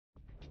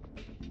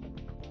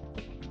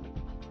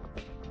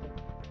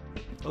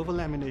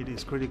Overlaminate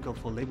is critical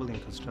for labeling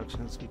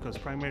constructions because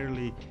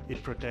primarily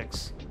it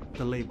protects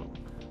the label.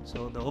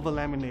 So the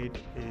overlaminate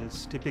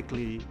is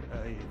typically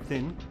a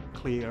thin,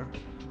 clear,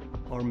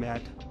 or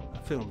matte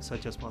film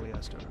such as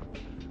polyester.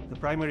 The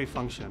primary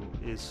function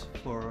is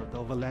for the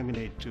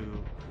overlaminate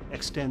to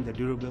extend the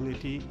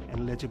durability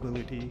and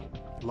legibility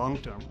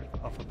long-term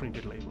of a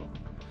printed label.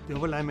 The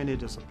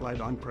overlaminate is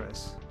applied on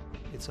press.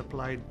 It's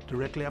applied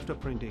directly after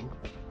printing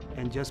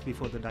and just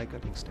before the die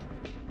cutting step.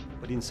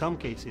 But in some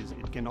cases,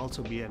 it can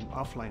also be an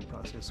offline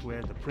process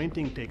where the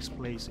printing takes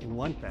place in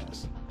one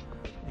pass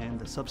and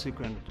the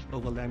subsequent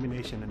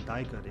overlamination and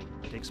die cutting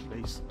takes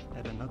place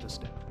at another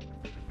step.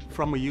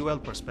 From a UL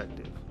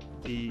perspective,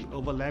 the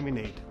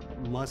overlaminate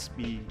must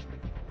be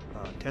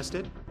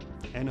tested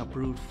and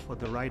approved for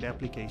the right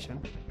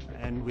application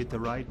and with the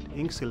right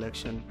ink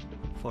selection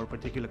for a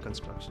particular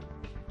construction.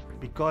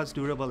 Because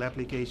durable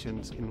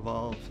applications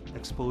involve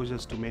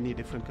exposures to many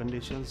different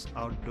conditions,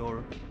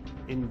 outdoor,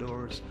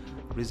 indoors,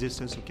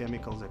 resistance to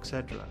chemicals,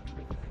 etc.,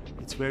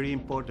 it's very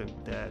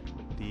important that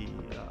the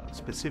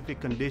specific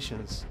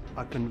conditions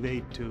are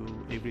conveyed to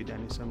Avery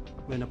Dennison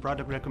when a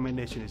product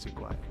recommendation is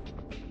required.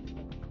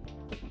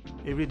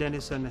 Avery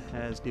Dennison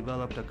has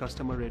developed a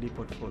customer-ready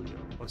portfolio,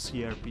 or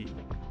CRP.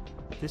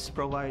 This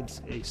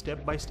provides a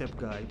step-by-step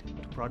guide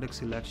to product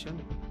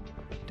selection,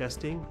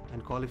 testing,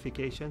 and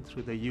qualification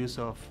through the use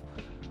of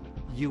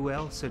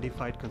UL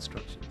certified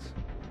constructions.